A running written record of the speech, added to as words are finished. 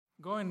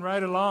Going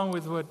right along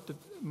with what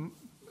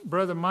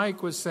Brother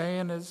Mike was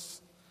saying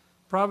is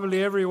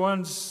probably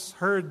everyone's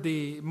heard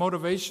the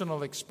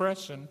motivational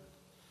expression,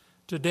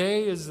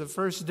 today is the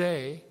first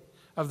day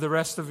of the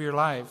rest of your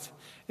life.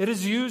 It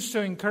is used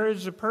to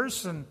encourage a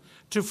person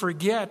to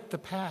forget the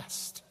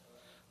past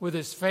with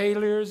its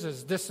failures,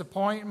 its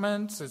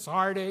disappointments, its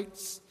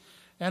heartaches,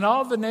 and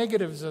all the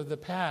negatives of the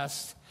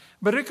past.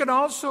 But it can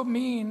also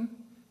mean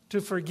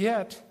to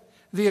forget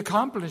the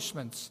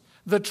accomplishments,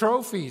 the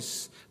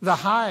trophies, the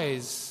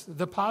highs,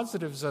 the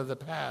positives of the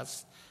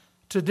past.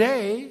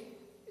 Today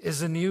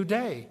is a new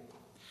day.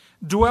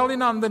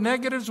 Dwelling on the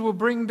negatives will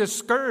bring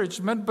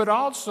discouragement, but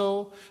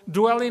also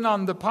dwelling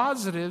on the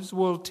positives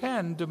will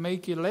tend to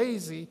make you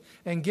lazy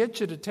and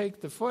get you to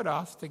take the foot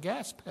off the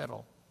gas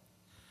pedal.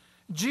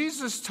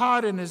 Jesus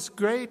taught in his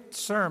great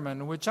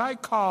sermon, which I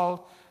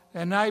call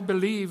and I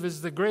believe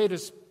is the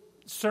greatest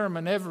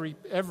sermon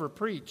ever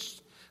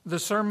preached, the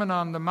Sermon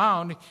on the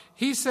Mount.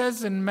 He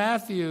says in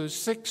Matthew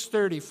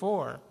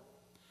 6:34,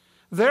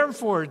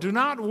 "Therefore, do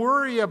not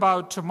worry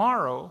about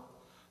tomorrow,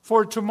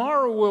 for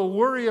tomorrow will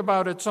worry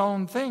about its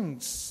own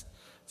things.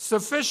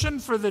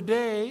 Sufficient for the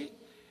day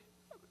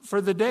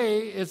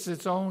is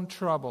its own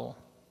trouble."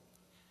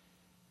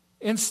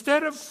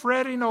 Instead of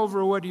fretting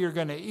over what you're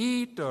going to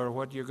eat or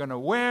what you're going to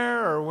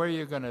wear or where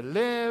you're going to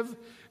live,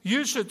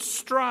 you should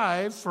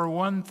strive for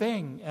one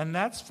thing, and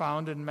that's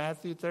found in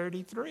Matthew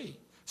 6:33.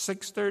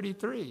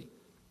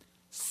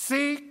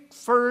 Seek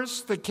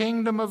first the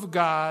kingdom of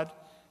God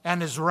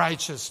and his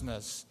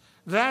righteousness.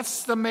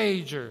 That's the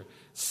major.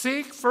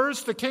 Seek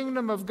first the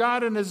kingdom of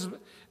God and his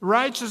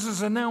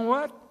righteousness, and then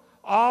what?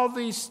 All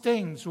these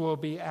things will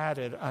be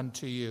added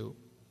unto you.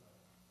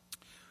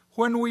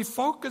 When we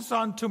focus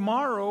on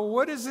tomorrow,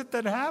 what is it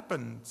that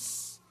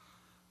happens?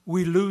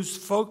 We lose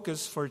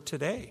focus for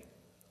today.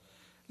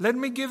 Let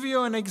me give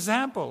you an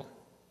example.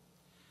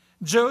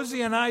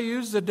 Josie and I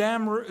use the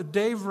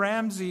Dave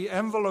Ramsey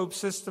envelope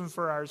system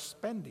for our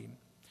spending.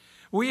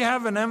 We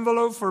have an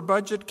envelope for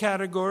budget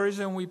categories,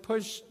 and we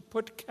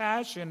put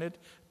cash in it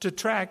to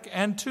track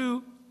and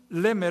to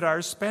limit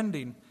our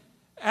spending.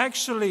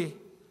 Actually,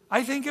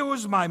 I think it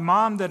was my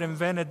mom that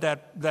invented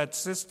that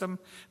system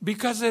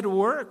because it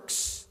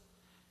works.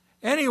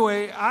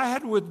 Anyway, I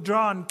had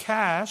withdrawn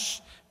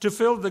cash to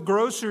fill the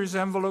groceries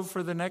envelope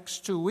for the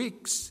next 2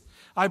 weeks.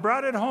 I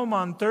brought it home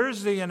on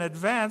Thursday in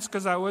advance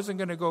because I wasn't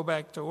going to go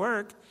back to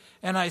work,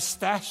 and I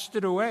stashed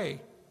it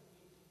away.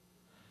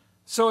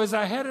 So as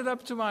I headed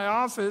up to my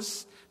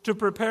office to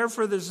prepare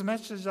for this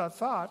message, I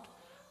thought,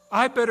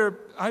 I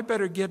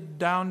better get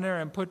down there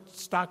and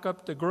stock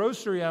up the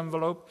grocery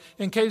envelope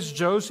in case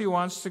Josie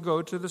wants to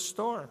go to the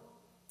store.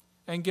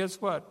 And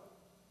guess what?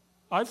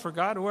 I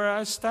forgot where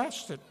I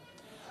stashed it.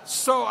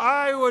 So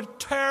I would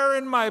tear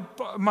in my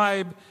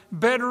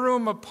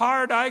bedroom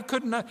apart. I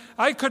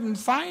couldn't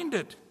find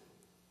it.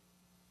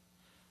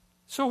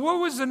 So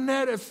what was the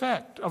net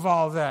effect of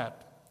all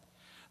that?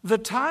 The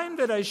time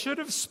that I should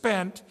have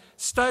spent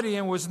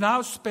studying was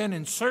now spent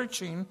in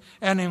searching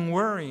and in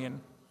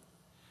worrying.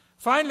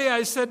 Finally,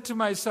 I said to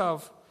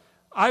myself,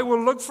 I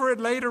will look for it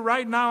later.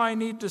 Right now I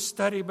need to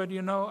study. But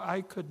I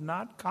could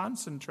not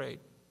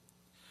concentrate,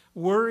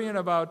 worrying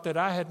about that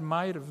I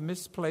might have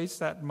misplaced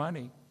that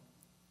money.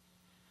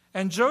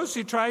 And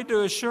Josie tried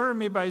to assure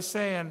me by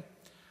saying,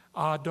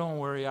 don't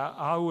worry,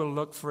 I will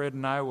look for it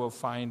and I will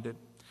find it.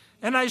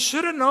 And I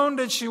should have known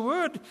that she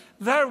would.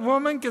 That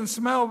woman can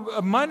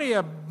smell money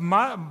a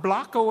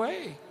block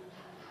away.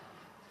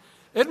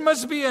 It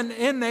must be an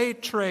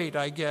innate trait,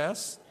 I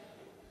guess.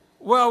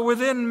 Well,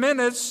 within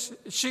minutes,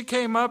 she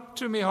came up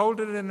to me,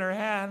 holding it in her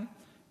hand,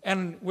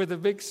 and with a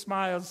big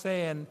smile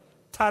saying,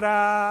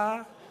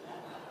 ta-da!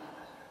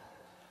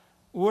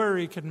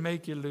 Worry can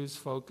make you lose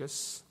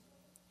focus.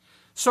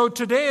 So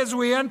today, as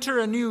we enter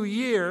a new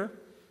year,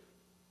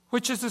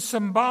 which is a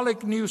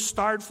symbolic new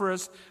start for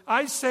us,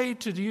 I say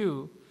to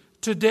you,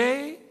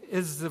 today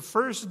is the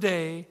first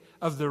day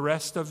of the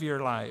rest of your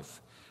life.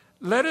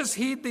 Let us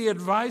heed the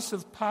advice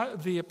of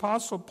the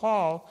Apostle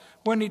Paul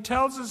when he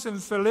tells us in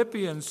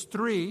Philippians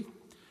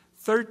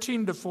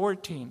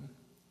 3:13-14,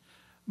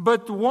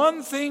 "But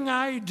one thing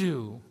I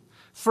do,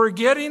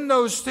 forgetting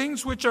those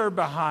things which are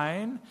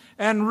behind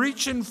and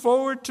reaching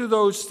forward to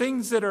those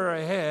things that are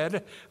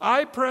ahead,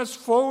 I press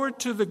forward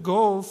to the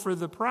goal for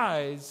the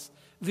prize,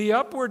 the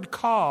upward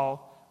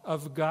call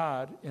of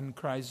God in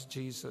Christ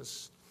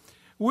Jesus."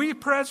 We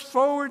press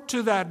forward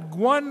to that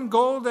one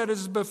goal that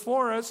is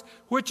before us,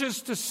 which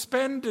is to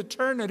spend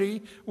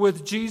eternity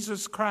with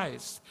Jesus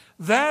Christ.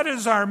 That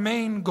is our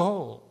main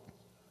goal.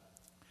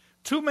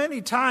 Too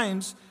many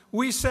times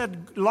we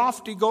set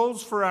lofty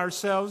goals for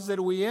ourselves that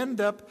we end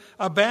up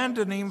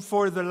abandoning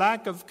for the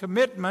lack of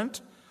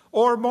commitment,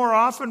 or more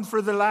often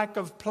for the lack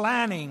of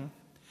planning.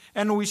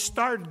 And we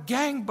start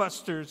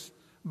gangbusters,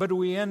 but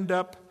we end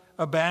up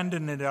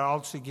abandoning it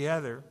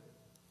altogether.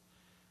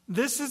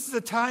 This is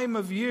the time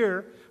of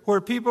year where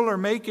people are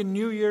making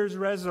New Year's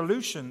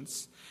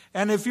resolutions.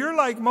 And if you're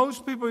like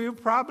most people,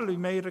 you've probably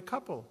made a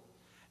couple.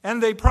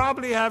 And they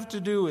probably have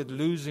to do with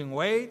losing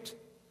weight,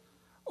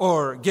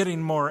 or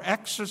getting more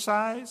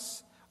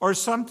exercise, or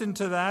something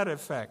to that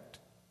effect.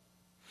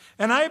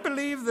 And I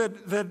believe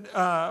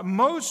that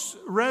most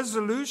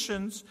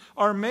resolutions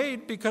are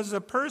made because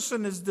a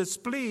person is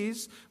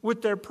displeased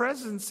with their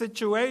present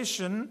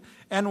situation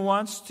and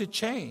wants to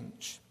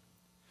change.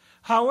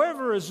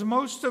 However, as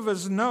most of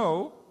us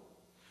know,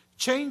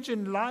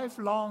 changing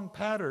lifelong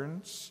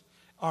patterns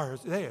are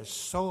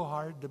so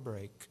hard to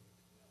break.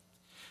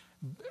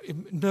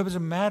 It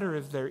doesn't matter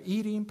if they're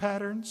eating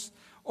patterns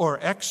or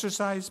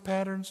exercise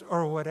patterns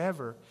or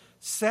whatever.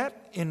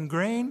 Set,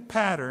 ingrained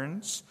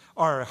patterns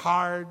are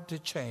hard to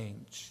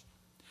change.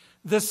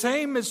 The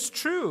same is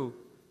true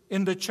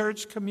in the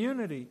church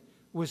community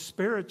with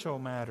spiritual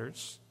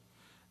matters.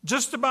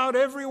 Just about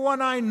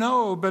everyone I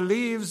know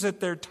believes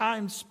that their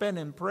time spent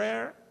in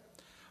prayer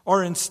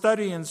or in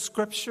studying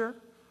Scripture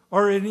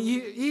or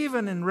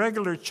even in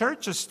regular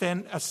church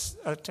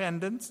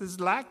attendance is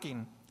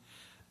lacking.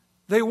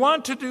 They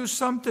want to do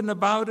something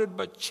about it,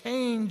 but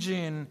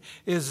changing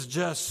is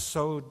just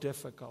so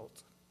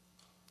difficult.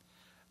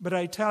 But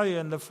I tell you,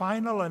 in the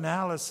final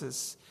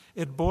analysis,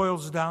 it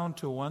boils down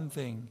to one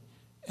thing,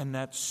 and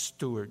that's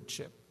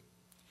stewardship.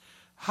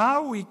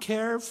 How we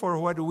care for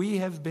what we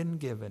have been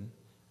given,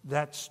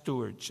 that's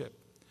stewardship.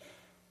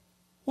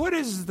 What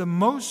is the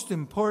most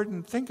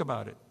important, think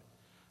about it,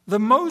 the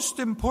most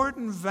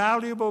important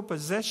valuable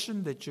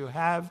possession that you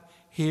have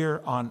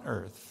here on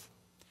earth?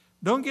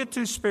 Don't get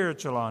too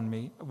spiritual on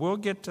me. We'll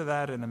get to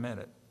that in a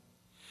minute.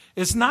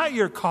 It's not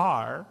your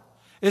car.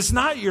 It's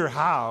not your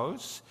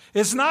house.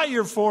 It's not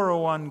your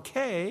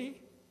 401k.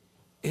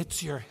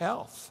 It's your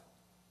health.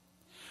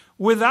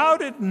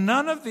 Without it,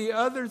 none of the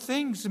other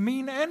things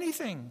mean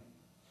anything.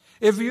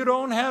 If you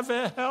don't have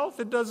health,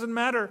 it doesn't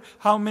matter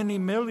how many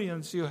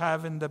millions you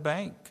have in the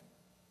bank.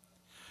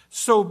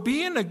 So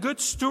being a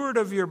good steward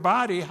of your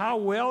body, how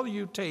well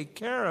you take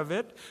care of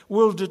it,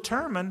 will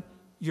determine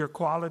your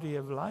quality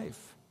of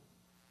life.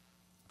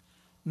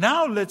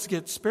 Now let's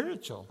get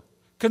spiritual.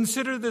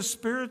 Consider the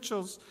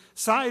spiritual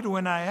side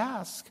when I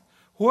ask,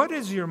 what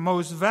is your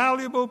most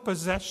valuable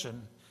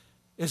possession?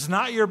 It's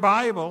not your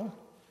Bible.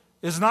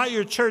 It's not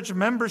your church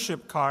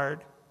membership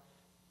card.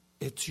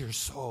 It's your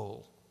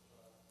soul.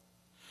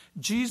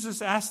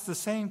 Jesus asked the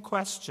same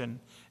question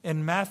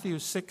in Matthew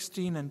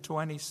 16 and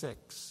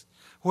 26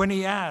 when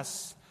he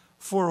asks,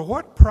 for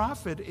what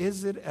profit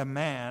is it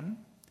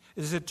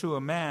to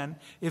a man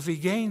if he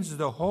gains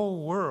the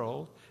whole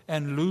world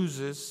and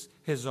loses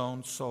his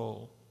own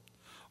soul?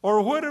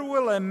 Or what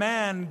will a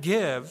man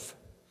give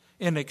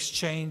in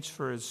exchange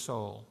for his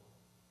soul?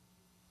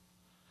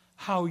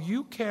 How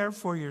you care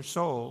for your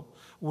soul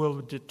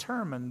will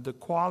determine the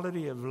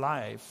quality of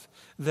life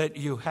that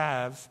you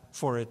have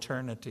for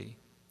eternity.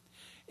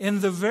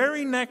 In the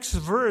very next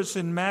verse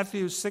in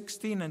Matthew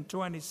 16 and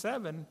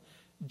 27,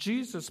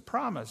 Jesus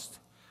promised,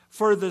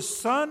 for the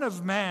Son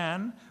of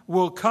Man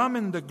will come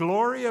in the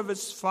glory of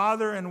his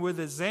Father and with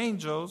his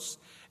angels,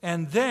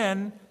 and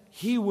then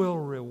he will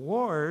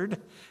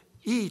reward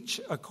each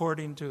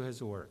according to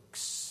his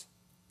works.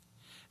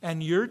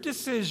 And your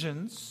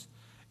decisions,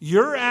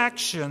 your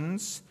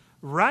actions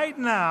right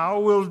now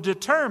will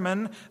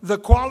determine the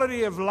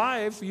quality of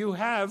life you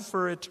have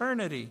for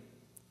eternity.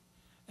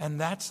 And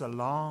that's a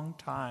long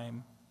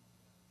time.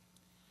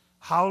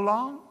 How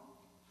long?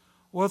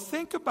 Well,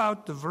 think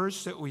about the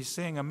verse that we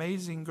sing,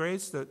 Amazing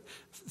Grace, the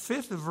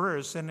 5th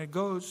verse, and it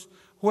goes,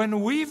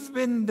 when we've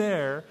been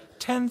there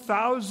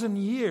 10,000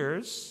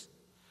 years,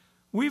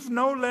 we've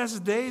no less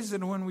days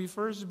than when we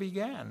first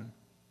began.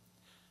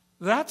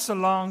 That's a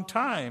long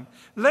time.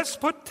 Let's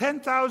put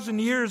 10,000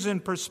 years in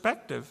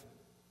perspective.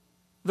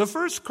 The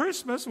first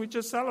Christmas, we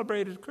just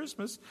celebrated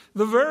Christmas,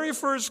 the very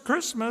first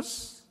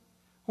Christmas,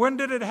 when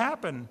did it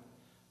happen?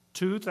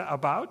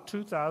 About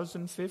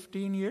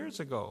 2,015 years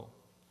ago.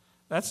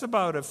 That's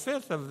about a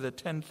fifth of the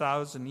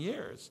 10,000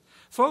 years.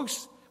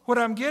 Folks, what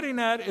I'm getting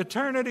at,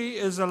 eternity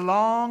is a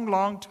long,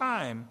 long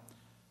time.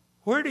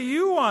 Where do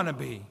you want to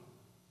be?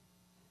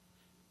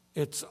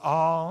 It's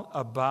all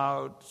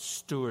about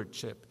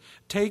stewardship,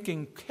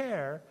 taking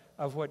care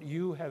of what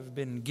you have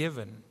been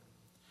given.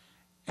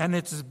 And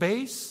it's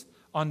based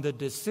on the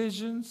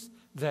decisions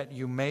that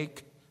you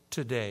make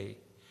today.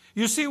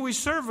 You see, we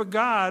serve a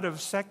God of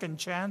second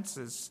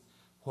chances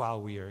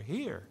while we are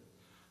here.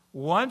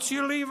 Once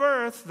you leave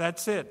earth,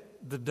 that's it.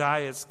 The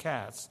die is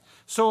cast.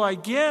 So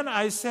again,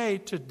 I say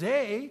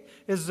today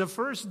is the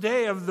first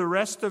day of the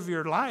rest of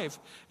your life.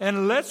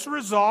 And let's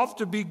resolve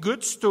to be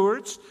good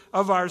stewards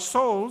of our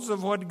souls,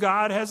 of what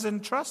God has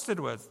entrusted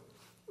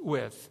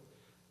with.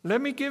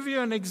 Let me give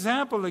you an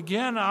example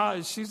again.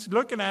 She's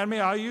looking at me.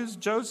 I'll use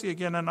Josie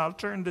again, and I'll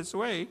turn this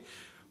way.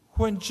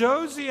 When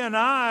Josie and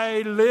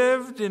I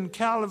lived in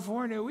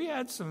California, we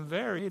had some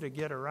to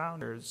get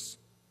around.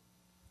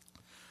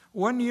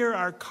 One year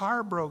our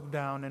car broke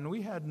down and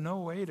we had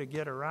no way to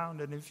get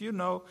around. And if you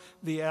know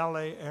the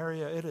LA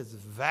area, it is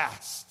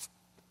vast.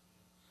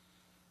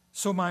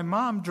 So my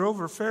mom drove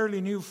her fairly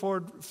new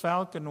Ford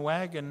Falcon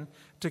wagon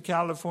to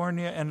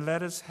California and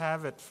let us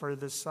have it for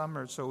the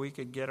summer so we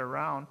could get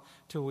around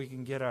till we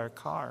can get our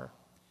car.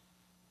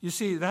 You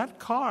see, that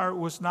car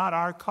was not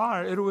our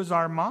car. It was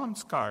our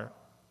mom's car.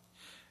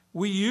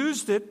 We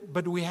used it,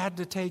 but we had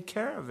to take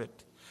care of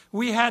it.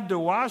 We had to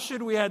wash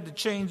it. We had to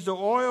change the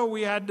oil.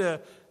 We had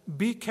to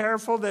be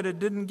careful that it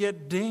didn't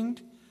get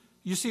dinged.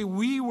 You see,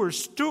 we were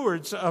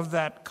stewards of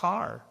that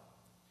car.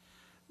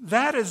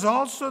 That is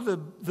also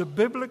the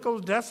biblical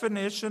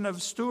definition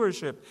of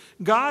stewardship.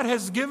 God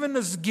has given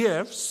us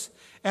gifts,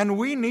 and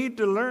we need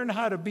to learn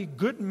how to be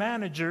good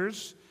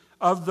managers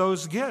of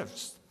those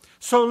gifts.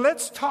 So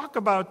let's talk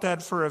about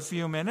that for a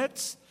few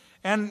minutes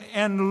and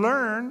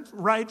learn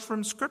right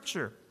from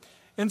Scripture.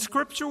 In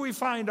Scripture, we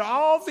find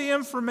all the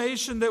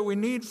information that we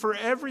need for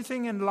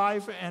everything in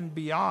life and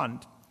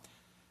beyond.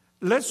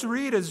 Let's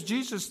read as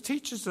Jesus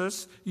teaches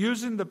us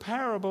using the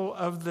parable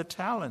of the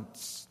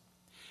talents.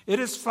 It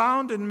is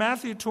found in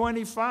Matthew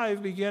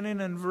 25,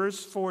 beginning in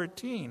verse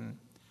 14.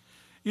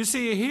 You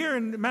see, here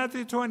in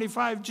Matthew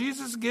 25,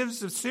 Jesus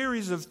gives a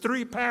series of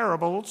 3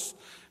 parables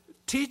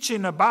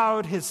teaching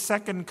about his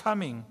second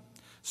coming.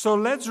 So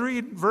let's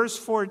read verse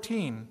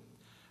 14.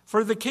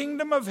 For the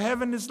kingdom of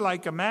heaven is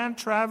like a man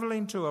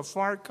traveling to a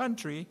far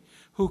country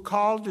who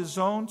called his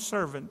own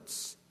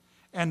servants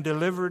and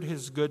delivered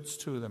his goods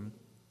to them.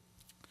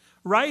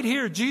 Right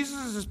here,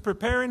 Jesus is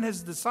preparing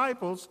his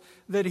disciples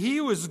that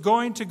he was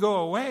going to go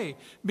away,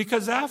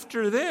 because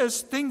after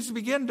this, things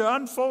begin to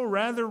unfold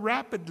rather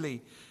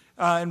rapidly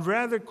and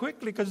rather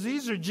quickly, because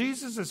these are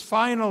Jesus'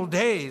 final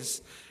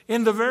days.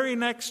 In the very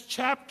next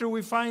chapter,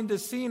 we find the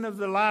scene of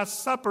the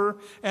Last Supper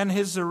and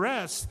his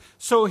arrest.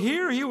 So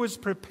here he was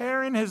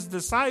preparing his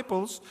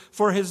disciples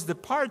for his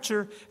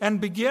departure, and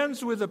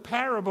begins with a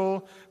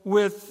parable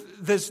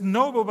with this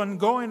nobleman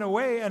going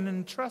away and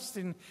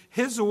entrusting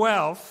his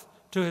wealth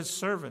to his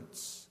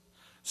servants.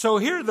 So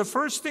here, the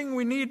first thing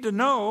we need to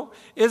know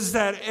is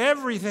that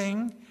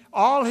everything,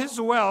 all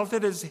his wealth,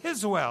 it is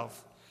his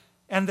wealth,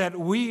 and that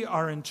we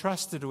are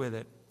entrusted with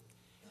it.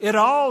 It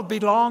all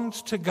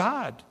belongs to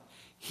God.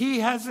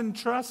 He has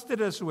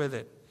entrusted us with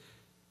it.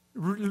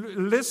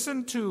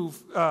 Listen to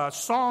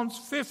Psalms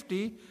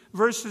 50,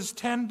 verses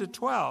 10 to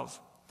 12.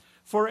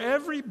 For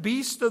every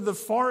beast of the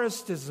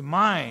forest is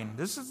mine.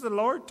 This is the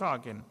Lord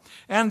talking.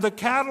 And the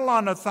cattle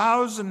on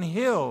 1,000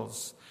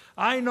 hills.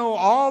 I know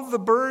all the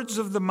birds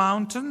of the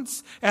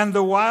mountains, and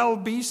the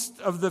wild beasts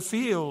of the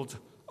field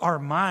are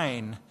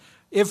mine.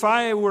 If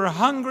I were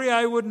hungry,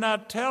 I would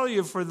not tell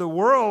you, for the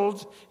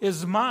world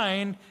is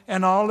mine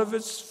and all of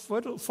its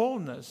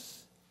fullness.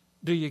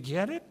 Do you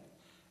get it?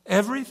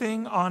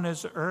 Everything on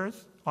this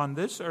earth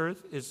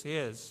is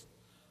his.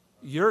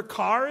 Your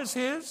car is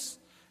his.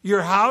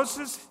 Your house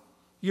is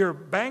your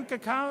bank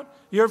account,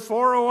 your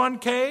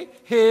 401k,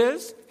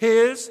 his.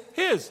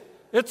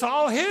 It's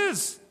all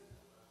his.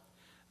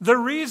 The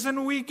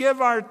reason we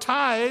give our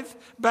tithe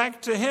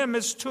back to him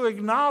is to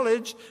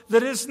acknowledge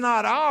that it's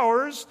not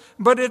ours,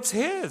 but it's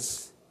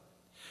his.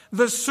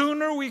 The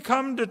sooner we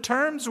come to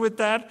terms with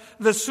that,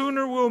 the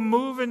sooner we'll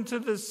move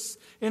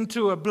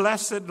into a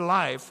blessed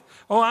life.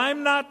 Oh,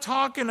 I'm not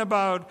talking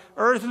about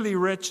earthly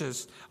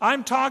riches.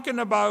 I'm talking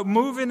about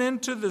moving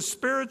into the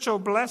spiritual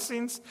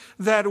blessings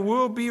that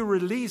will be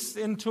released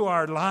into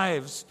our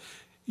lives.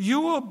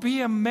 You will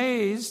be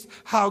amazed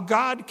how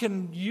God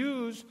can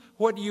use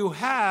what you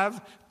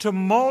have to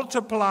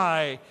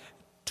multiply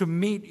to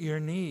meet your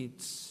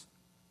needs.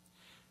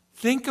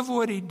 Think of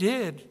what he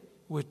did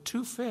with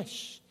 2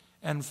 fish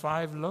and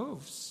 5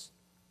 loaves.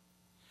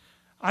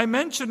 I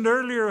mentioned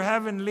earlier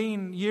having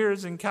lean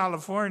years in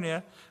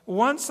California.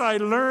 Once I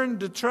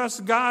learned to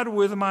trust God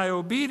with my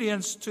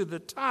obedience to the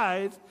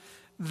tithe,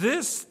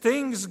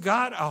 things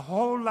got a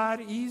whole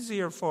lot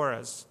easier for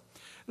us.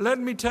 Let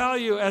me tell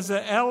you, as a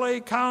LA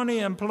County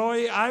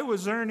employee, I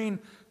was earning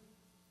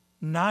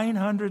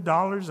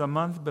 $900 a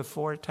month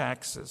before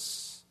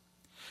taxes.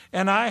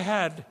 And I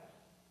had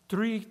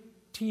 3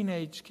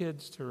 teenage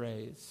kids to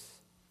raise.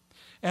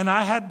 And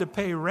I had to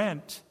pay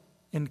rent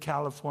in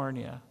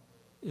California.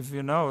 If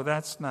you know,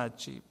 that's not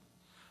cheap.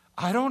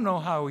 I don't know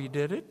how we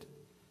did it,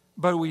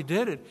 but we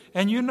did it.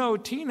 And you know,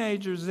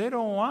 teenagers, they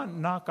don't want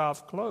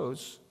knockoff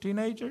clothes.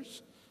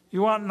 Teenagers,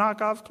 you want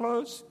knockoff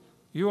clothes?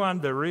 You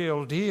want the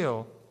real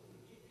deal.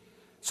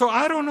 So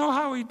I don't know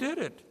how we did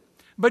it.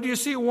 But you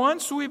see,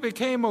 once we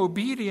became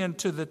obedient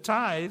to the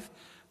tithe,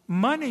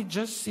 money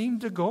just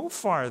seemed to go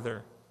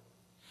farther.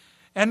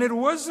 And it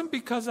wasn't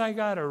because I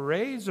got a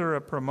raise or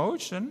a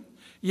promotion.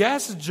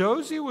 Yes,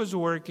 Josie was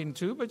working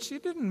too, but she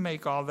didn't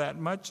make all that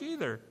much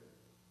either.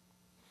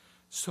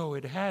 So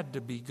it had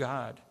to be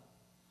God.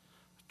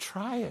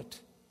 Try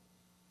it.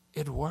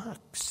 It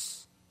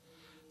works.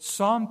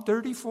 Psalm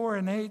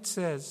 34:8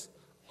 says,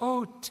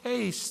 "Oh,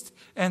 taste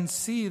and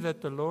see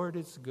that the Lord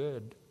is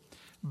good.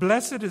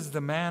 Blessed is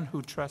the man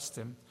who trusts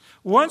him."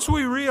 Once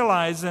we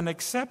realize and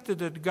accept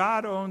that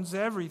God owns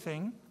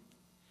everything,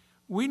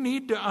 we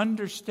need to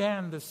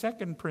understand the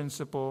second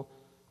principle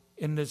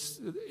in this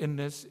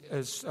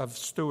of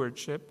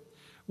stewardship.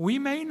 We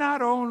may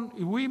not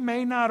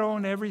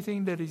own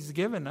everything that he's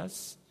given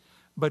us,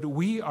 but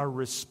we are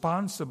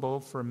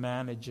responsible for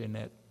managing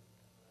it.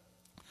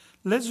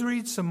 Let's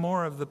read some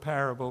more of the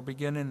parable,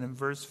 beginning in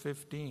verse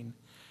 15.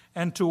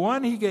 And to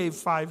one he gave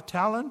 5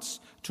 talents,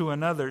 to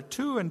another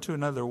 2, and to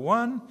another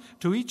 1,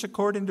 to each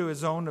according to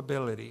his own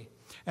ability.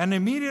 And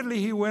immediately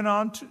he went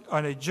on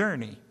a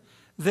journey.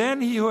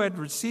 Then he who had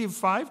received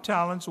 5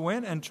 talents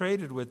went and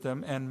traded with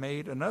them and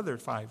made another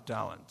 5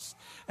 talents.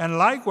 And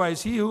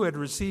likewise he who had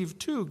received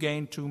 2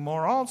 gained 2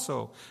 more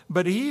also.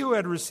 But he who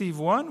had received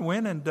 1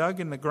 went and dug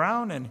in the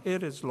ground and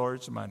hid his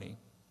Lord's money.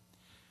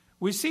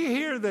 We see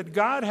here that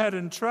God had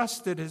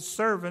entrusted his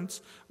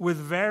servants with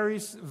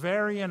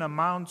varying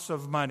amounts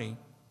of money.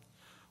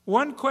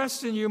 One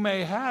question you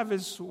may have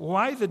is,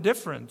 why the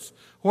difference?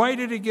 Why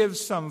did he give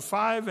some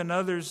 5 and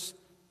others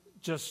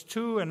just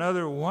 2 and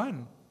other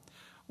 1?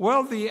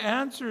 Well, the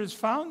answer is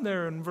found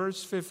there in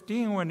verse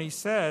 15 when he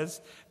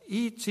says,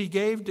 he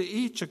gave to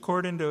each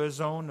according to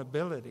his own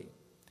ability.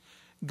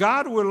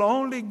 God will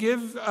only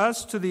give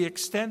us to the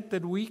extent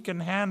that we can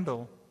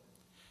handle,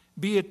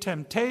 be it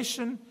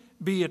temptation,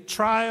 be it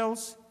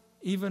trials,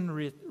 even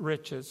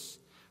riches.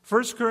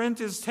 1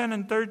 Corinthians 10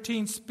 and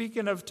 13,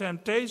 speaking of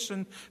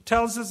temptation,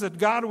 tells us that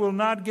God will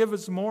not give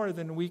us more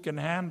than we can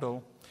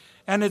handle.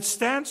 And it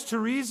stands to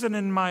reason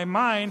in my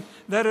mind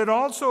that it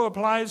also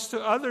applies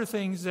to other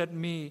things that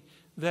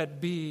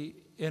be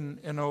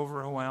in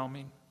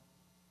overwhelming.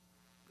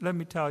 Let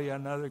me tell you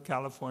another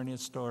California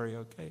story,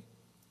 okay?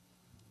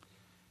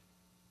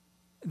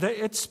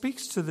 It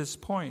speaks to this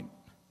point.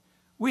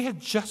 We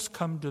had just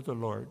come to the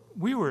Lord.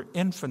 We were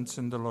infants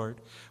in the Lord.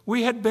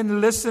 We had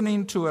been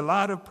listening to a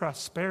lot of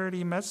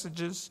prosperity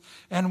messages,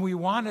 and we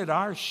wanted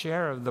our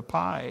share of the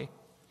pie.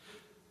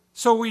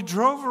 So we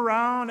drove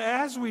around.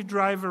 As we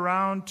drive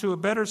around to a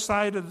better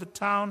side of the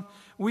town,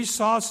 we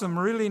saw some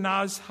really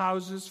nice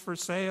houses for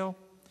sale.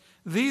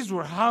 These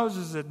were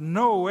houses that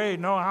no way,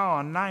 no how,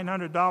 on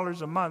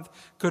 $900 a month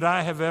could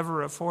I have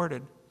ever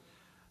afforded.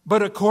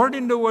 But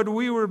according to what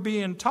we were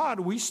being taught,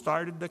 we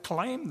started to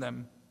claim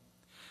them.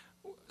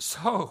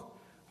 So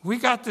we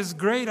got this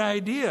great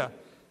idea.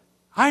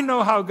 I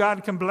know how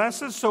God can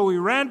bless us, so we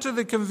ran to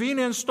the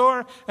convenience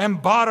store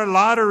and bought a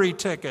lottery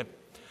ticket.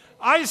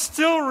 I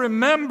still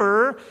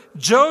remember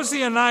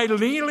Josie and I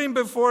kneeling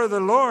before the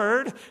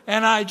Lord,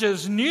 and I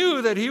just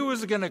knew that he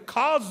was going to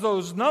cause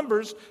those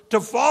numbers to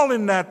fall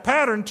in that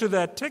pattern to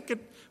that ticket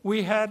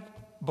we had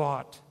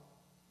bought.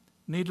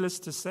 Needless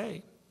to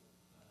say,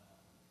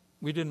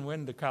 we didn't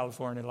win the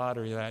California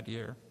lottery that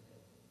year.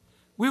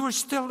 We were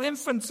still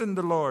infants in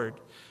the Lord.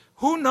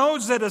 Who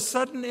knows that a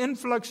sudden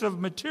influx of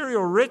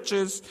material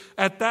riches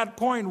at that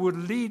point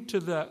would lead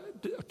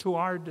to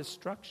our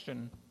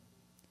destruction?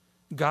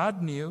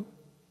 God knew.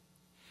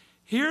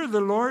 Here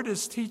the Lord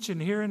is teaching,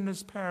 here in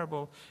this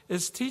parable,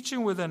 is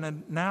teaching with an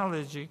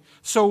analogy.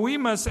 So we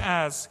must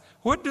ask,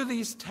 what do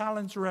these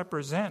talents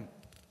represent?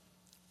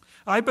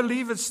 I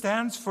believe it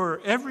stands for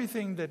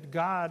everything that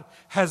God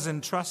has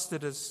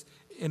entrusted us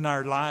in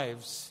our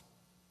lives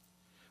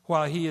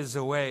while he is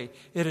away.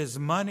 It is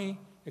money,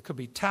 it could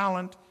be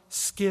talent,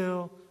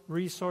 skill,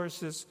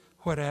 resources,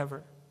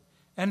 whatever.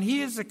 And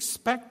he is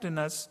expecting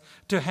us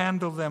to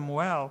handle them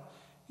well.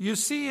 You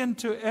see,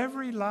 into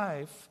every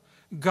life,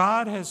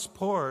 God has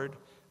poured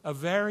a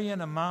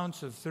varying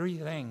amounts of 3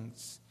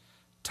 things: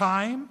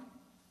 time,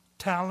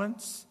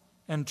 talents,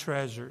 and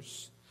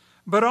treasures.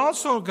 But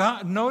also,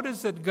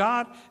 notice that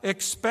God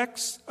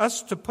expects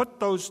us to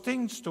put those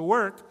things to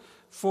work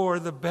for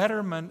the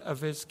betterment of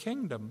his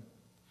kingdom.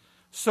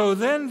 So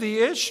then the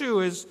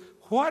issue is,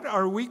 what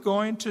are we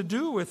going to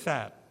do with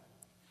that?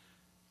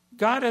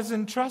 God has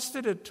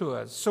entrusted it to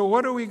us. So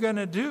what are we going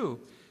to do?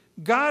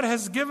 God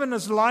has given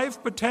us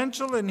life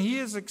potential, and he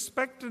has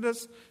expected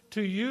us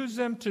to use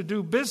them to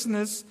do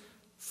business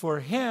for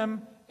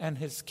him and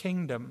his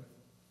kingdom.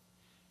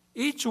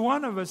 Each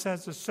one of us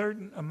has a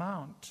certain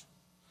amount.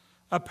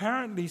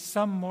 Apparently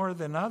some more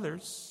than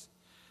others.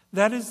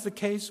 That is the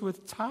case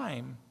with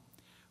time.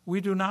 We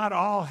do not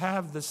all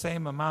have the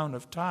same amount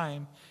of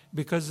time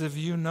because, if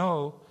you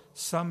know,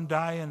 some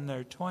die in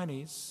their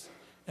 20s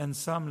and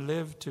some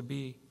live to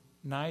be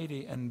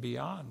 90 and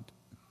beyond.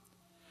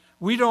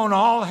 We don't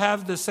all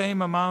have the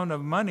same amount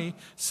of money.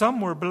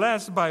 Some were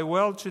blessed by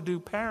well-to-do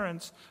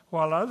parents,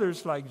 while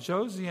others, like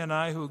Josie and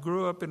I, who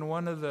grew up in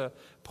one of the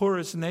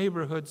poorest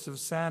neighborhoods of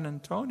San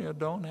Antonio,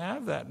 don't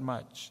have that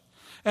much.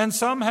 And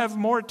some have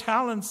more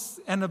talents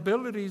and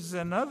abilities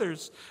than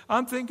others.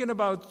 I'm thinking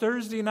about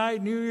Thursday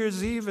night, New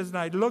Year's Eve, as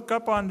I look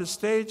up on the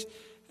stage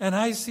and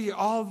I see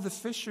all the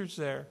fishers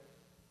there,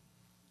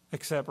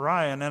 except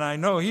Ryan, and I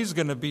know he's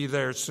going to be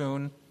there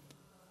soon.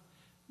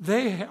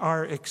 They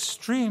are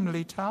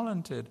extremely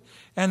talented,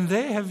 and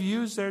they have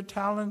used their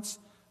talents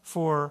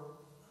for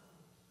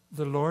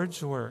the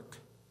Lord's work.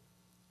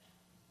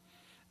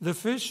 The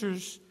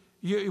fishers,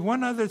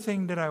 one other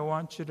thing that I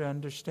want you to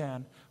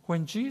understand,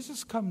 when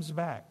Jesus comes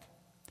back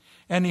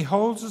and he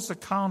holds us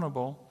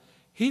accountable,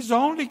 he's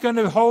only going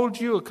to hold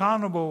you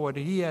accountable what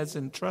he has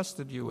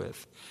entrusted you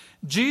with.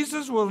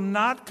 Jesus will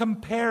not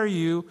compare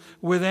you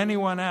with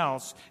anyone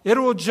else. It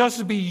will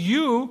just be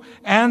you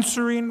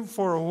answering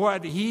for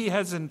what he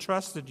has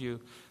entrusted you.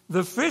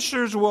 The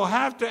fishers will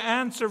have to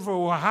answer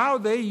for how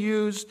they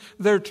use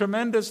their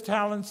tremendous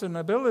talents and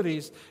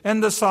abilities.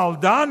 And the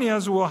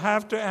Saldanias will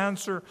have to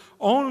answer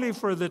only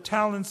for the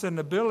talents and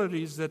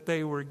abilities that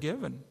they were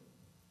given.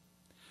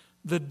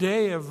 The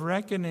day of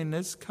reckoning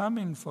is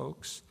coming,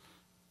 folks.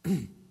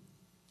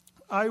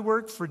 I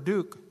work for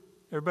Duke.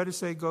 Everybody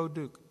say, go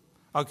Duke.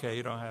 Okay,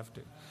 you don't have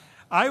to.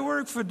 I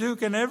work for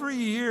Duke, and every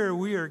year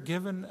we are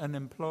given an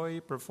employee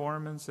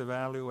performance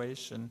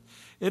evaluation.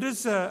 It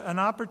is an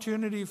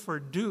opportunity for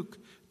Duke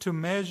to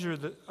measure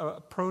the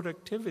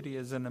productivity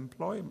as an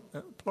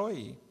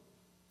employee.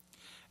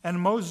 And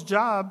most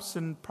jobs,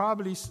 and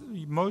probably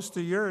most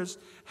of yours,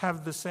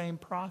 have the same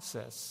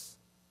process.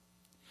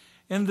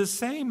 In the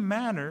same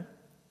manner,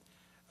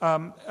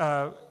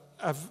 of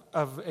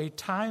a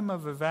time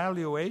of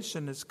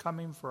evaluation is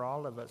coming for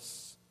all of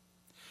us.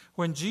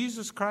 When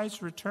Jesus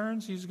Christ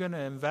returns, he's going to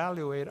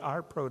evaluate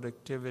our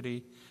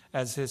productivity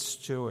as his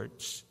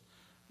stewards.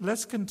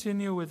 Let's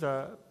continue with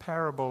a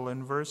parable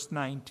in verse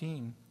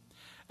 19.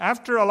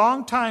 After a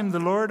long time, the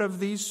Lord of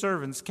these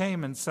servants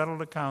came and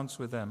settled accounts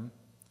with them.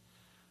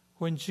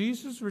 When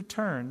Jesus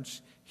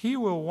returns, he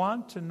will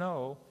want to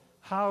know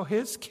how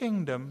his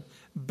kingdom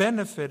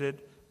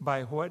benefited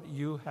by what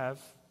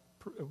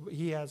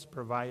he has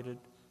provided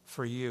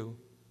for you.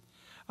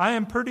 I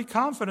am pretty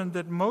confident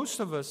that most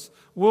of us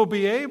will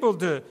be able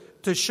to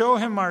show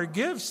him our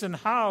gifts and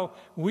how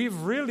we've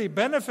really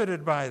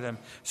benefited by them.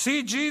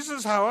 See,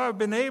 Jesus, how I've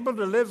been able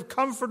to live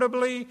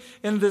comfortably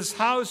in this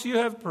house you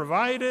have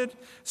provided.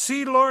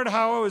 See, Lord,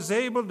 how I was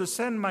able to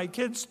send my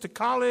kids to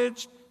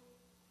college.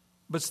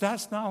 But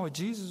that's not what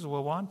Jesus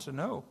will want to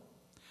know.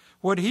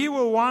 What he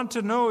will want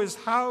to know is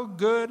how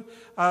good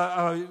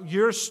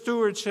your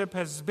stewardship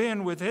has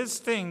been with his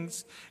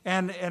things.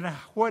 And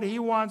what he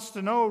wants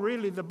to know,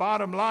 really, the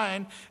bottom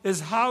line, is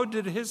how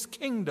did his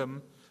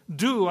kingdom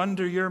do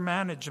under your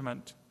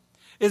management?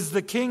 Is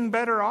the king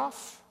better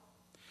off?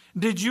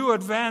 Did you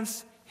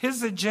advance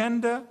his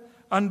agenda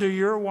under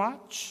your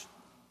watch?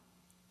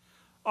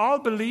 All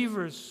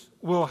believers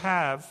will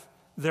have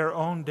their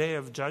own day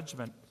of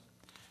judgment.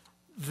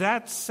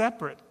 That's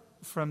separate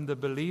from the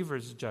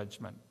believer's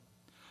judgment.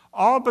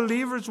 All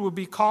believers will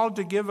be called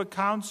to give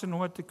accounts in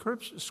what the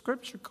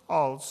Scripture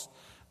calls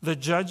the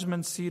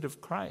judgment seat of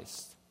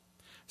Christ.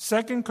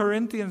 2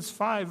 Corinthians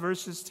 5,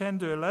 verses 10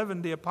 to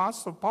 11, the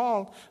Apostle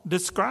Paul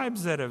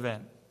describes that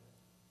event.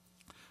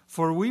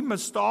 For we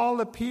must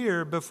all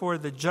appear before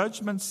the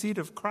judgment seat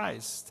of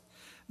Christ,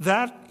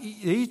 that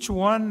each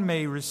one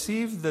may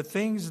receive the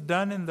things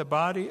done in the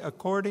body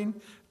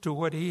according to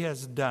what he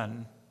has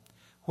done,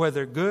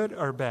 whether good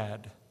or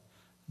bad.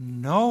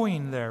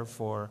 Knowing,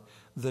 therefore,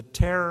 the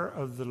terror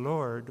of the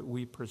Lord,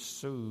 we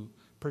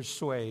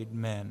persuade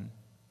men.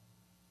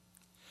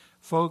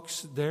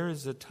 Folks, there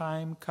is a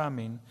time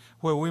coming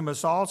where we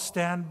must all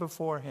stand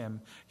before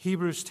him.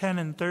 Hebrews 10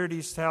 and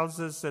 30 tells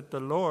us that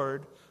the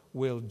Lord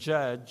will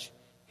judge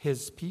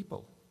his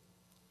people.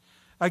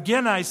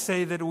 Again, I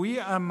say that we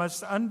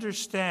must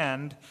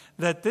understand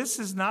that this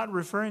is not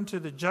referring to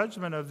the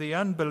judgment of the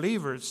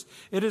unbelievers.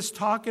 It is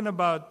talking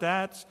about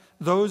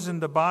those in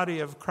the body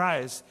of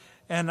Christ.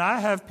 And I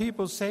have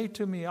people say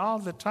to me all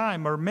the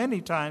time, or many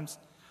times,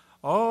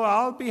 oh,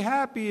 I'll be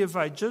happy if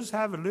I just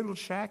have a little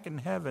shack in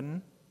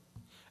heaven,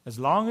 as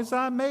long as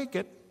I make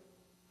it.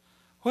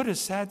 What a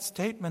sad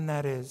statement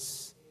that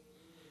is.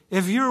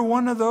 If you're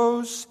one of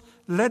those,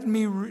 let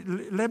me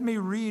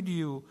read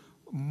you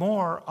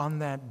more on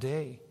that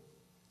day,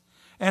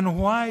 and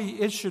why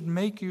it should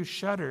make you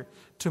shudder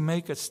to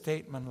make a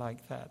statement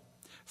like that.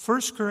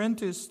 1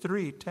 Corinthians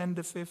 3, 10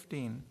 to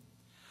 15.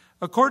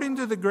 According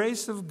to the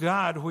grace of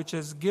God which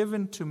has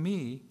given to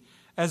me,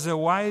 as a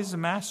wise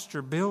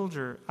master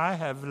builder, I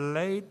have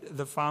laid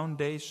the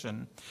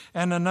foundation,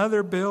 and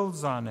another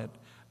builds on it.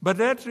 But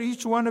let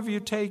each one of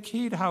you take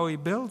heed how he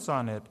builds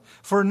on it.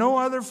 For no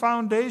other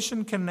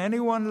foundation can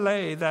anyone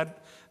lay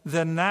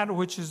than that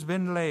which has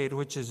been laid,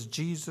 which is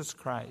Jesus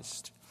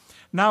Christ.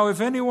 Now,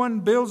 if anyone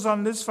builds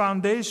on this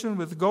foundation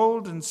with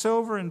gold and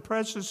silver and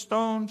precious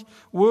stones,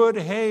 wood,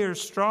 hay, or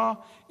straw,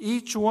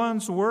 each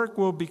one's work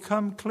will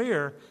become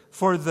clear,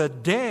 for the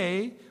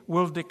day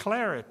will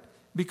declare it,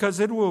 because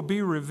it will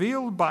be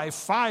revealed by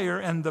fire,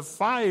 and the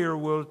fire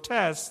will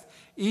test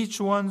each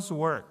one's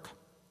work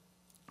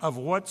of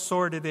what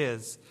sort it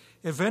is.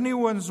 If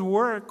anyone's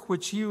work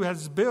which he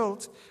has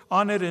built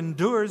on it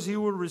endures, he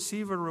will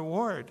receive a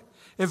reward.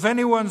 If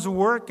anyone's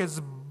work is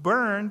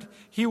burned,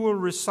 he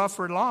will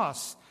suffer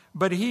loss,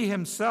 but he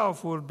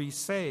himself will be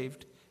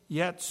saved,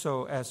 yet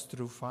so as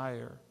through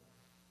fire.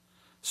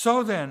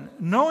 So then,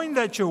 knowing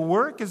that your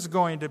work is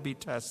going to be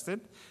tested,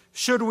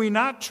 should we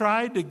not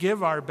try to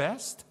give our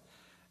best?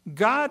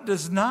 God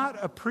does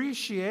not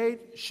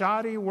appreciate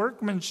shoddy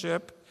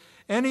workmanship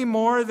any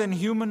more than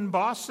human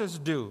bosses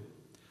do.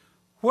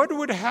 What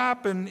would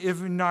happen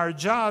if in our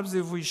jobs,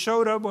 if we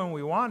showed up when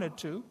we wanted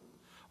to,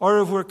 or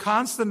if we're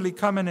constantly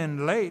coming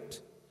in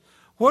late?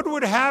 What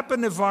would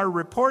happen if our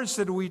reports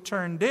that we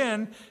turned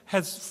in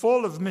has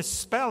full of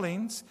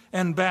misspellings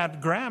and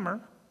bad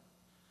grammar?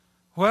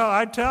 Well,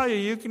 I tell you,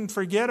 you can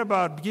forget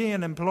about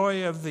being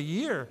Employee of the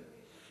Year.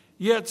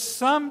 Yet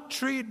some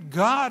treat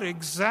God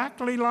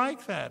exactly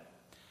like that.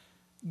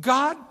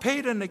 God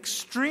paid an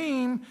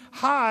extreme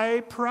high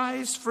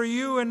price for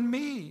you and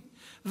me.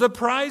 The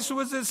price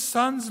was his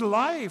Son's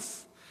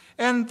life.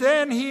 And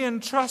then he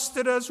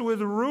entrusted us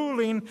with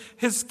ruling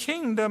his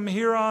kingdom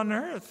here on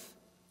earth.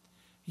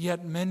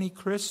 Yet many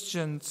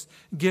Christians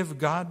give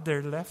God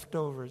their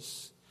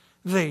leftovers.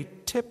 They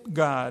tip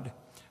God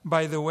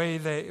by the way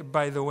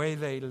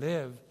they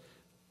live.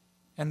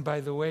 And by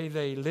the way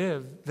they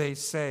live, they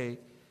say,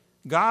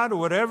 God,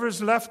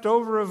 whatever's left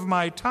over of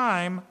my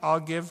time, I'll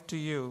give to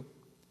you.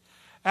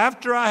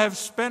 After I have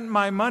spent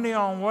my money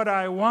on what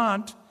I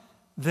want,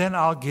 then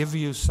I'll give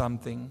you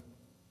something.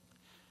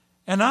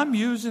 And I'm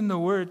using the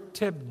word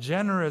tip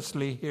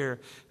generously here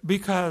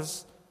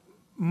because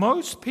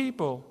most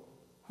people,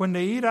 when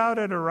they eat out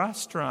at a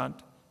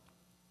restaurant,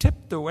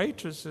 tip the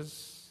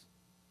waitresses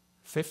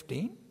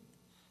 15,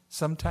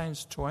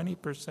 sometimes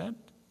 20%,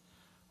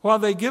 while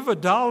they give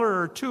 $1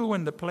 or $2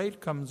 when the plate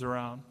comes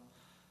around.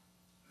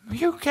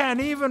 You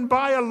can't even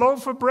buy a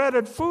loaf of bread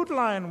at Food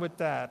Lion with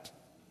that.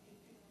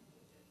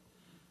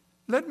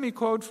 Let me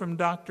quote from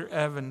Dr.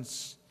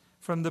 Evans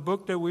from the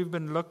book that we've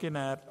been looking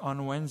at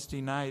on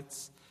Wednesday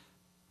nights,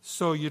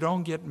 so you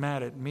don't get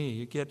mad at me.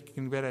 You can get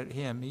mad at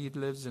him. He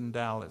lives in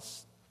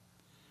Dallas.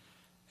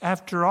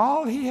 After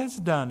all he has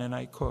done, and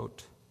I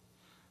quote,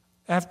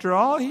 after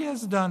all he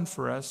has done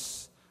for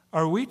us,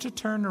 are we to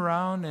turn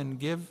around and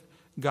give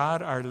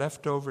God our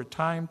leftover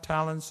time,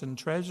 talents, and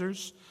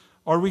treasures?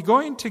 Are we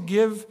going to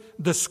give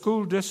the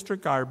school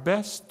district our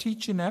best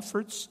teaching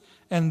efforts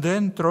and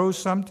then throw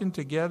something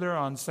together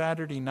on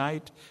Saturday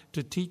night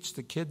to teach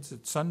the kids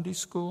at Sunday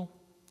school?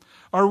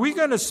 Are we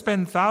going to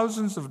spend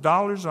thousands of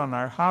dollars on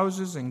our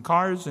houses and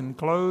cars and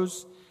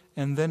clothes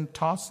and then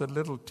toss a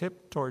little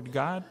tip toward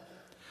God?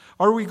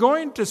 Are we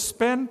going to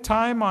spend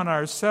time on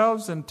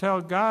ourselves and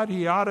tell God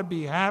he ought to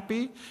be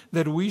happy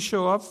that we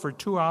show up for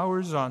 2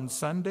 hours on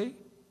Sunday?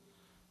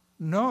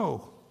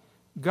 No.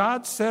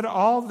 God said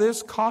all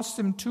this cost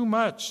him too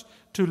much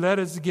to let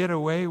us get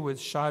away with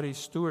shoddy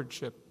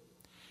stewardship.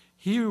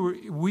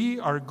 We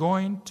are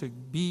going to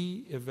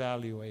be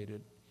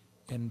evaluated.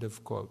 End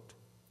of quote.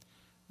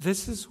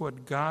 This is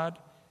what God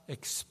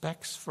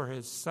expects for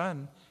his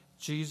Son,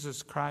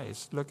 Jesus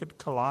Christ. Look at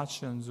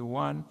Colossians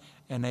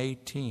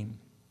 1:18.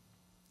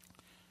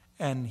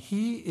 And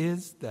he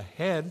is the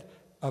head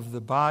of the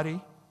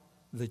body,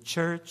 the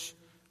church,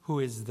 who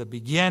is the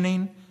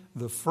beginning,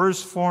 the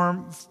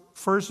firstborn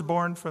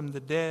from the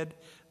dead,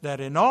 that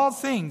in all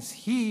things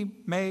he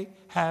may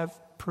have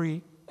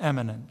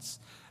preeminence.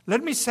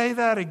 Let me say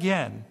that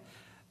again.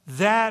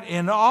 That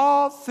in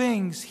all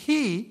things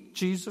he,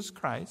 Jesus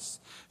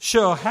Christ,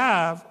 shall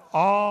have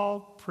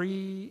all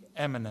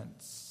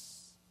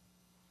preeminence.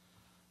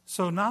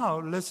 So now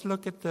let's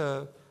look at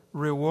the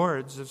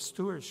rewards of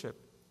stewardship.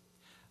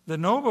 The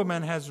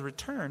nobleman has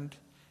returned,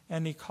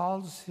 and he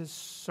calls his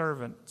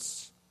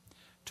servants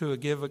to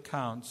give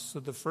accounts. So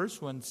the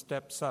first one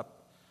steps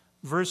up.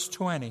 Verse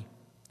 20.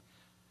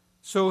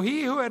 So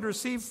he who had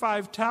received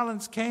 5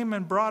 talents came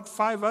and brought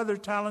 5 other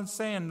talents,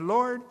 saying,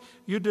 Lord,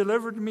 you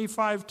delivered me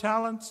 5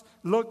 talents.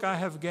 Look, I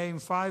have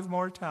gained 5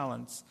 more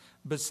talents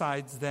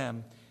besides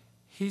them.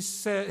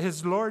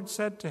 His Lord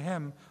said to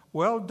him,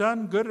 well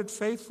done, good and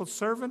faithful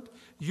servant.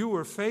 You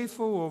were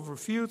faithful over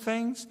few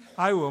things.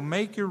 I will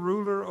make you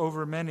ruler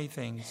over many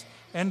things.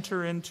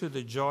 Enter into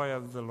the joy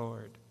of the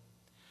Lord.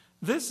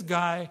 This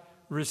guy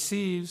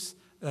receives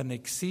and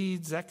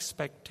exceeds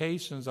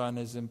expectations on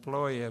his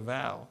employee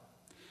eval.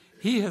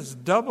 He has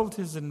doubled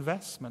his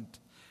investment,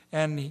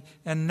 and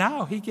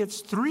now he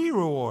gets 3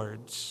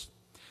 rewards.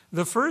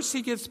 The first,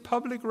 he gets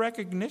public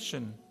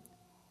recognition.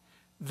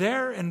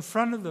 There in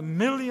front of the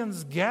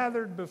millions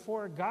gathered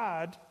before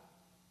God,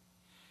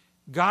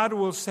 God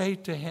will say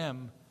to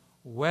him,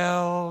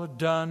 well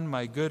done,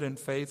 my good and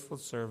faithful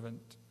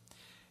servant.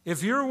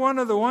 If you're one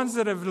of the ones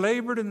that have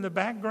labored in the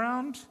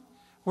background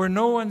where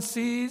no one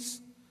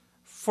sees,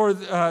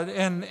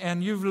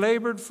 and you've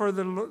labored for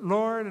the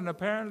Lord and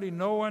apparently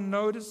no one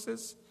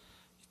notices,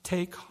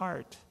 take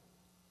heart.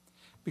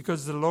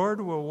 Because the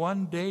Lord will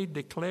one day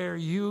declare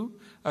you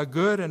a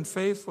good and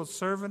faithful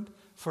servant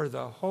for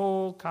the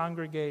whole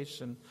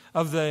congregation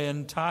of the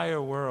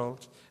entire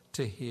world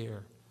to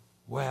hear.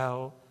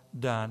 Well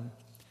done.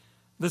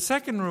 The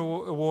second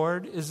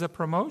reward is a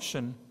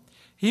promotion.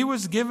 He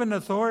was given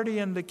authority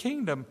in the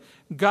kingdom.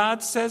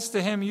 God says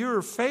to him, you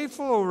are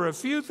faithful over a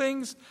few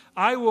things.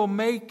 I will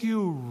make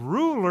you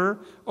ruler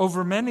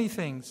over many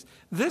things.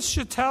 This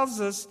should tells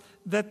us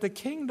that the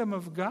kingdom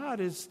of God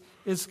is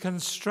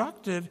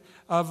constructed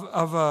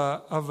of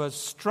a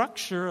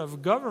structure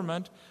of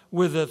government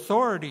with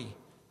authority.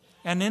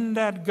 And in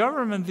that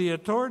government, the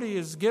authority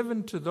is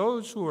given to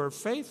those who are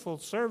faithful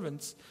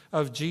servants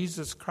of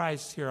Jesus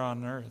Christ here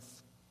on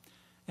earth.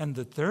 And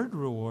the third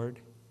reward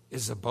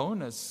is a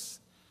bonus.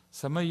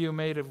 Some of you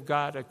may have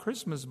got a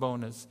Christmas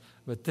bonus,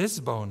 but this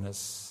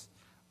bonus,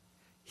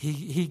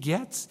 he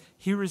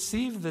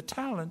received the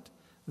talent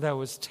that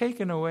was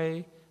taken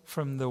away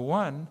from the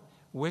one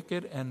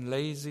wicked and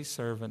lazy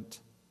servant.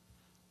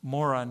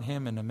 More on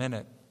him in a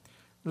minute.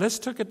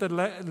 Let's look at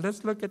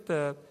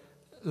the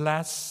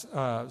last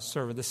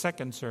servant, the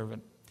second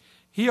servant.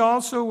 He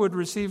also would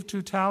receive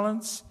 2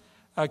 talents.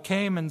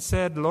 Came and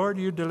said, Lord,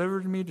 you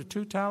delivered me to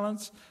 2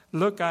 talents.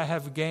 Look, I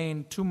have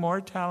gained 2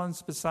 more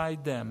talents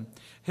beside them.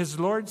 His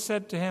Lord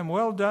said to him,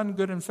 well done,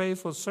 good and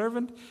faithful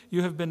servant.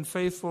 You have been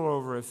faithful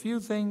over a few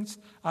things.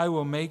 I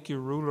will make you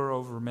ruler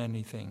over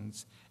many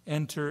things.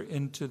 Enter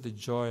into the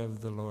joy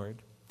of the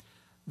Lord.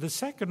 The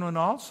second one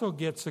also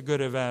gets a good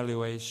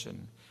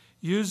evaluation.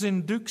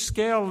 Using Duke's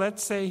scale,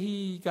 let's say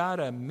he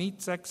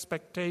meets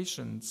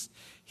expectations.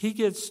 He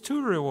gets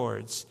 2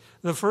 rewards.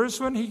 The first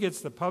one, he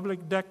gets the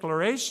public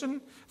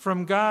declaration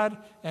from God,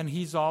 and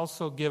he's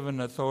also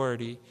given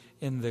authority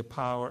in the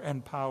power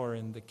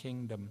in the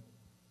kingdom.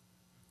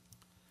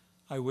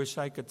 I wish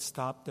I could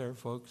stop there,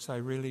 folks. I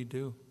really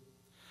do.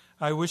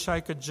 I wish I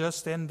could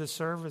just end the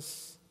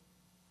service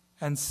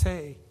and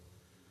say,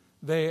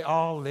 they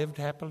all lived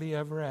happily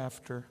ever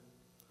after.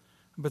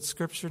 But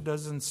Scripture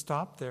doesn't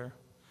stop there.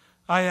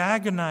 I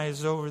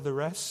agonize over the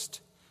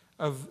rest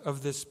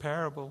of this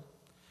parable.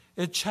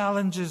 It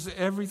challenges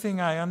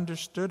everything I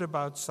understood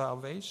about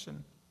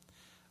salvation.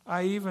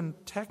 I even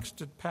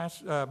texted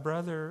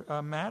Brother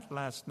Matt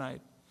last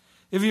night.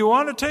 If you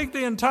want to take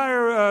the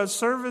entire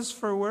service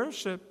for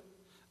worship,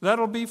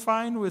 that'll be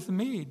fine with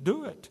me.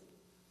 Do it.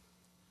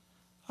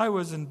 I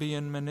wasn't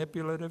being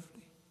manipulative.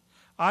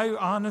 I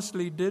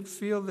honestly did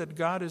feel that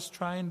God is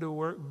trying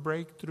to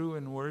break through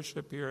in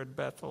worship here at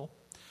Bethel.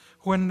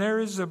 When there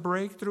is a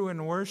breakthrough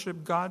in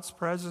worship, God's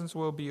presence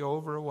will be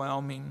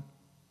overwhelming.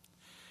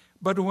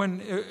 But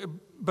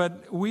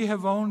we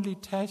have only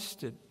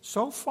tested,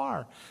 so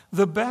far,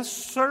 the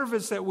best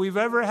service that we've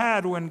ever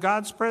had when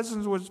God's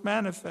presence was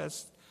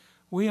manifest.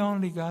 We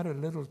only got a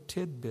little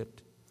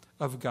tidbit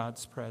of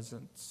God's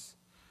presence.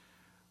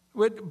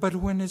 But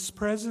when His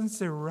presence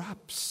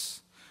erupts,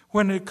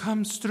 when it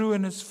comes through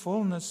in His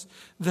fullness,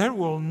 there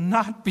will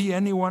not be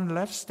anyone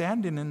left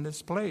standing in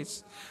this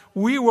place.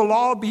 We will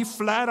all be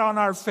flat on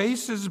our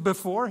faces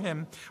before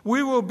Him.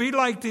 We will be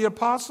like the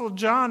Apostle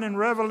John in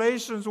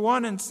Revelations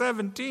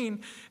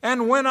 1:17.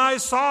 And when I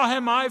saw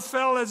Him, I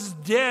fell as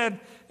dead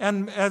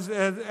and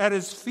at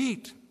His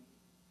feet.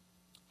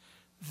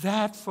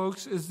 That,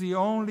 folks, is the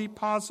only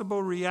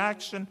possible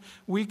reaction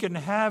we can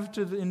have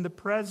in the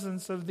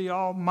presence of the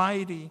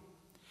Almighty.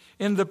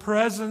 In the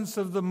presence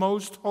of the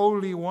Most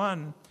Holy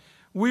One.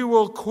 We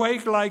will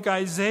quake like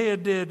Isaiah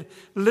did.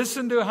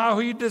 Listen to how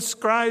he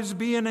describes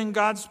being in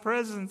God's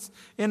presence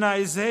in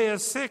Isaiah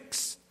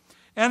 6.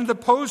 And the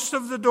posts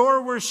of the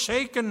door were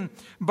shaken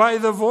by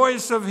the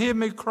voice of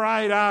him who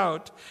cried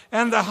out.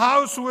 And the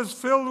house was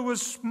filled with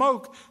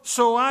smoke.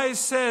 So I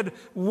said,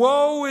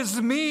 woe is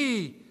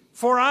me,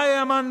 for I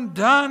am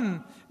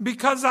undone,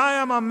 because I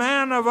am a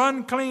man of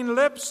unclean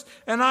lips,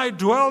 and I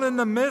dwell in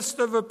the midst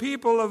of a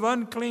people of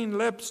unclean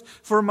lips,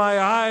 for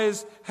my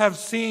eyes have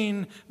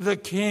seen the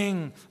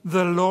King,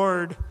 the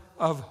Lord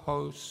of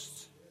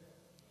hosts.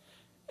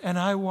 And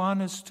I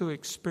want us to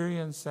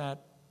experience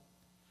that,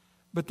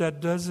 but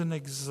that doesn't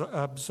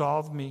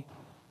absolve me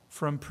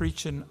from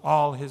preaching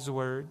all His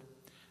word.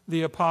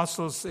 The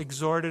apostles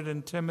exhorted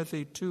in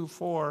Timothy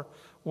 2:4,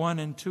 1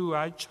 and 2,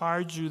 I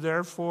charge you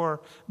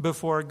therefore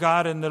before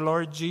God and the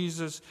Lord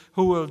Jesus,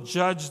 who will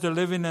judge the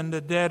living and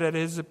the dead at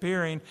His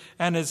appearing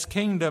and His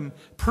kingdom.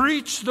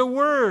 Preach the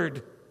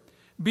word.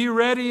 Be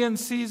ready in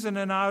season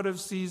and out of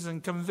season.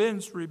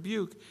 Convince,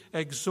 rebuke,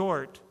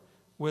 exhort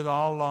with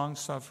all long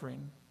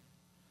suffering.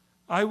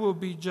 I will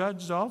be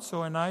judged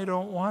also, and I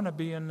don't want to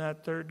be in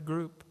that third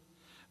group.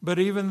 But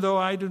even though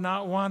I do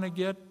not want to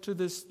get to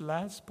this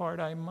last part,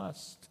 I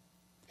must.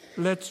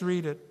 Let's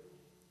read it.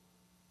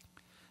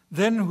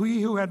 Then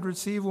he who had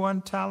received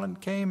 1 talent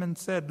came and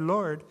said,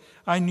 Lord,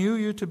 I knew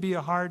you to be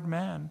a hard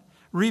man,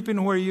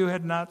 reaping where you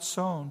had not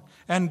sown,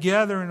 and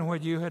gathering where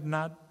you had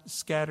not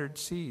scattered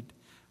seed.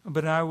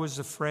 But I was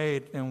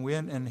afraid and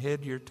went and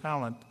hid your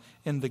talent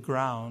in the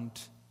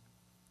ground.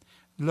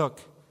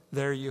 Look,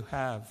 there you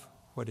have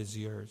what is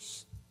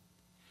yours.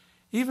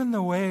 Even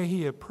the way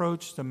he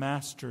approached the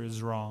master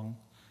is wrong.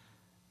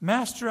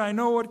 Master, I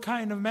know what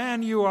kind of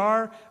man you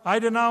are. I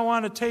do not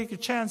want to take a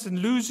chance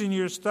in losing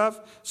your stuff,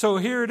 so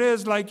here it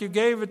is like you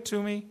gave it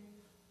to me.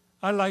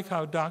 I like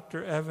how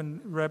Dr. Evan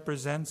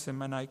represents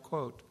him, and I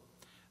quote,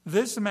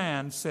 this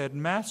man said,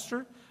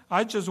 Master,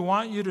 I just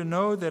want you to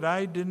know that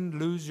I didn't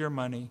lose your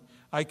money.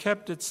 I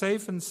kept it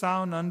safe and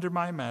sound under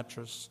my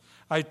mattress.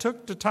 I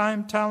took the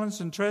time, talents,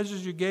 and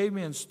treasures you gave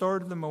me and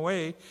stored them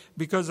away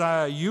because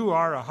you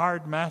are a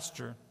hard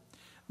master.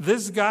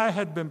 This guy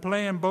had been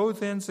playing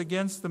both ends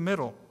against the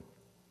middle.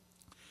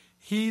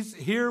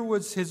 Here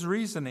was his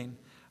reasoning.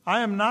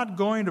 I am not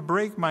going to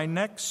break my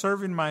neck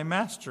serving my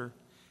master.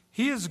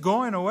 He is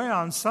going away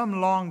on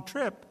some long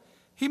trip.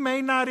 He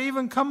may not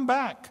even come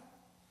back.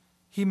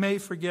 He may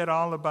forget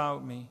all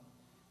about me.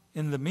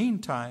 In the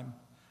meantime,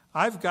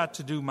 I've got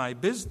to do my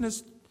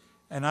business,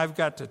 and I've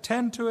got to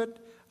tend to it.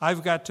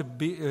 I've got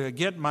to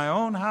get my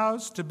own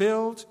house to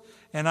build,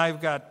 and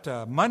I've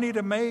got money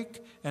to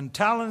make and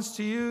talents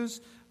to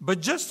use.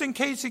 But just in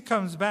case he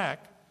comes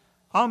back,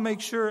 I'll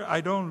make sure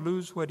I don't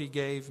lose what he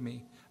gave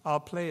me. I'll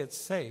play it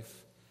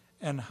safe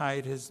and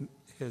hide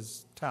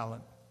his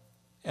talent.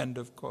 End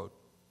of quote.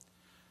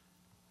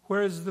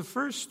 Whereas the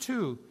first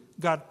two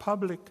got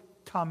public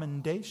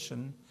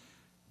commendation,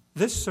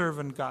 this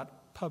servant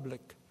got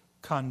public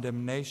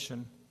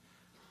condemnation.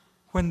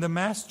 When the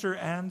master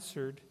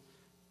answered,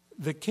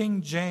 the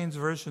King James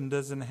Version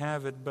doesn't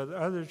have it, but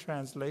other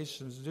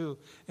translations do,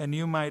 and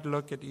you might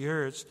look at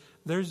yours.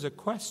 There's a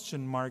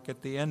question mark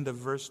at the end of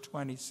verse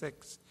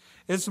 26.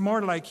 It's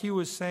more like he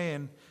was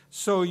saying,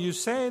 so you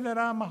say that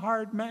I'm a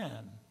hard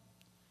man,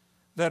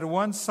 that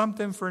wants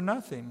something for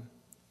nothing.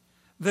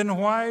 Then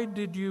why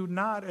did you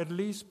not at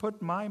least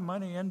put my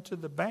money into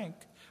the bank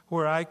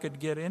where I could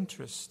get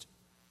interest?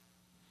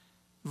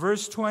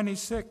 Verse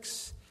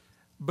 26,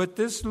 But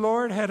his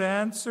Lord had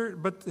answered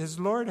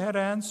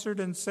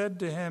and said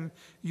to him,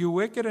 You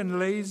wicked and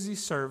lazy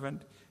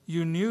servant,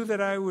 you knew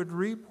that I would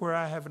reap where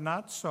I have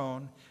not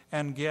sown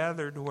and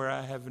gathered where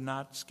I have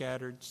not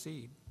scattered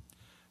seed.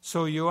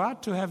 So you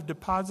ought to have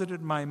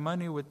deposited my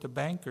money with the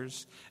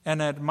bankers,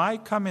 and at my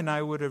coming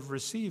I would have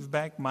received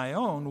back my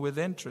own with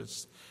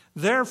interest.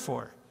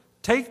 Therefore,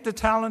 take the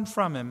talent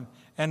from him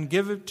and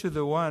give it to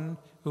the one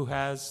who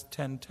has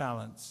 10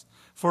 talents.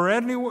 For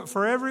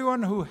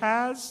everyone who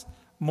has,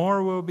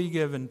 more will be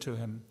given to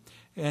him,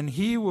 and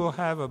he will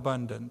have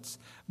abundance.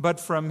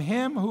 But from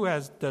him who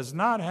does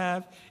not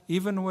have,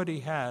 even what he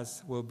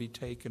has will be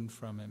taken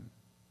from him.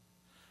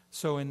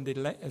 So in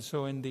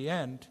the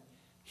end,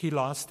 he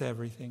lost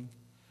everything.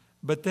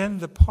 But then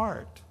the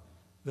part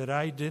that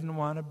I didn't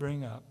want to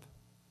bring up,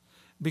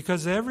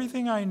 because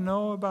everything I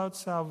know about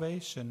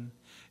salvation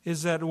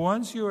is that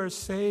once you are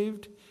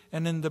saved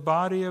and in the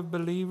body of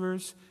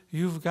believers,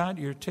 you've got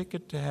your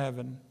ticket to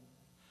heaven.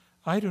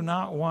 I do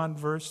not want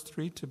verse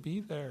 3 to be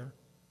there,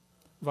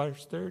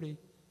 verse 30,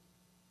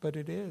 but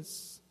it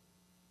is.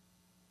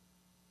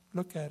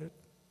 Look at it.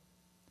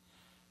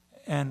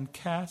 And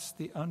cast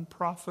the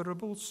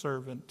unprofitable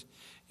servant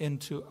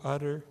into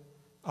outer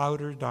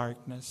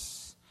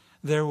darkness.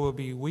 There will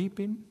be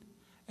weeping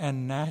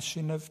and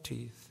gnashing of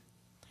teeth.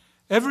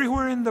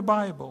 Everywhere in the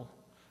Bible,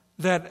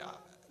 that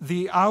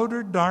the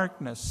outer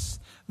darkness,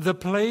 the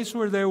place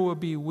where there will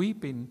be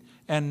weeping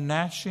and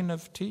gnashing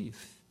of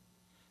teeth,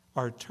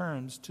 are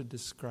terms to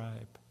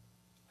describe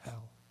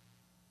hell.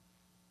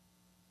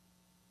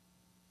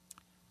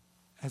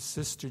 As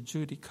Sister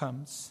Judy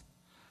comes,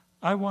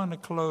 I want to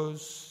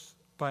close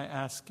by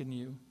asking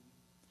you,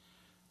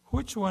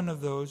 which one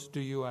of those do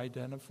you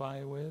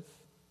identify with?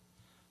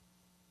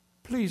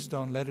 Please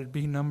don't let it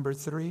be number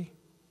 3.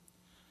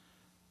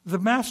 The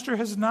master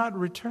has not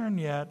returned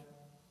yet,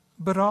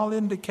 but all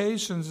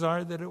indications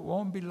are that it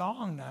won't be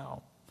long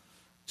now.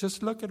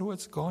 Just look at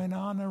what's going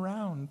on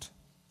around.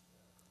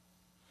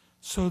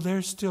 So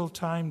there's still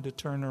time to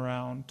turn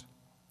around.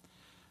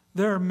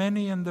 There are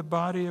many in the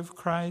body of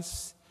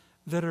Christ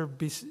that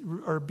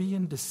are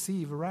being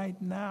deceived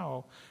right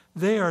now.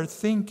 They are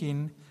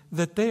thinking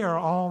that they are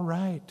all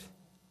right.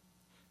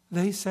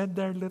 They said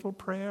their little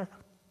prayer.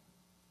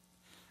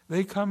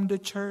 They come to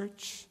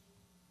church.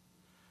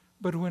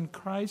 But when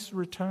Christ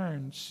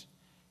returns,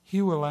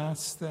 he will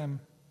ask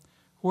them,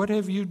 what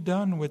have you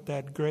done with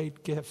that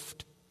great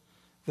gift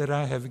that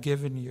I have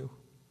given you?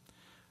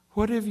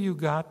 What have you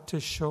got to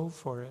show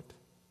for it?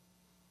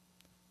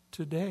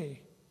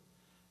 Today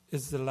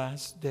is the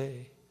last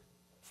day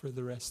for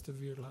the rest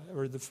of your life,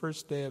 or the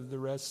first day of the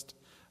rest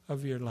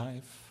of your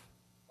life.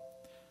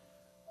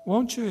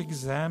 Won't you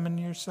examine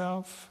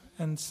yourself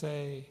and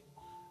say,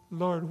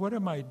 Lord, what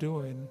am I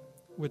doing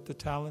with the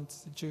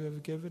talents that you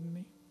have given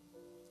me?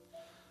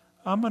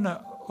 I'm going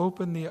to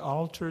open the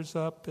altars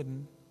up,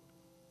 and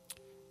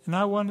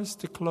I want us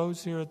to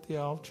close here at the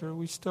altar.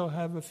 We still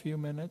have a few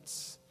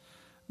minutes.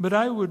 But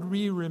I would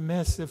be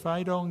remiss if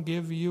I don't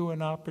give you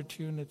an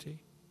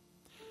opportunity,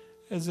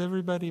 as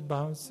everybody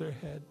bows their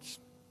heads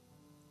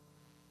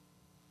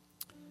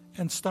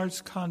and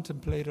starts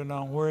contemplating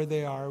on where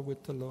they are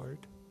with the Lord.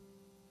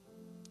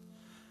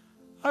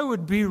 I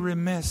would be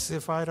remiss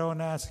if I don't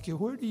ask you,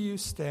 where do you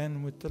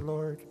stand with the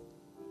Lord?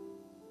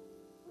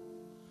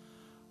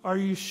 Are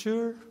you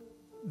sure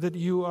that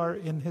you are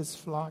in his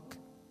flock?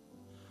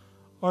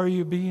 Or are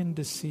you being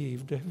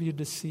deceived? Have you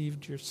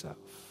deceived yourself?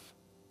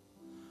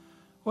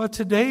 Well,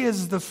 today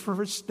is the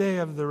first day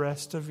of the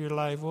rest of your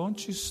life.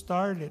 Won't you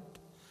start it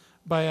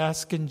by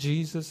asking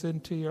Jesus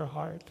into your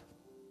heart?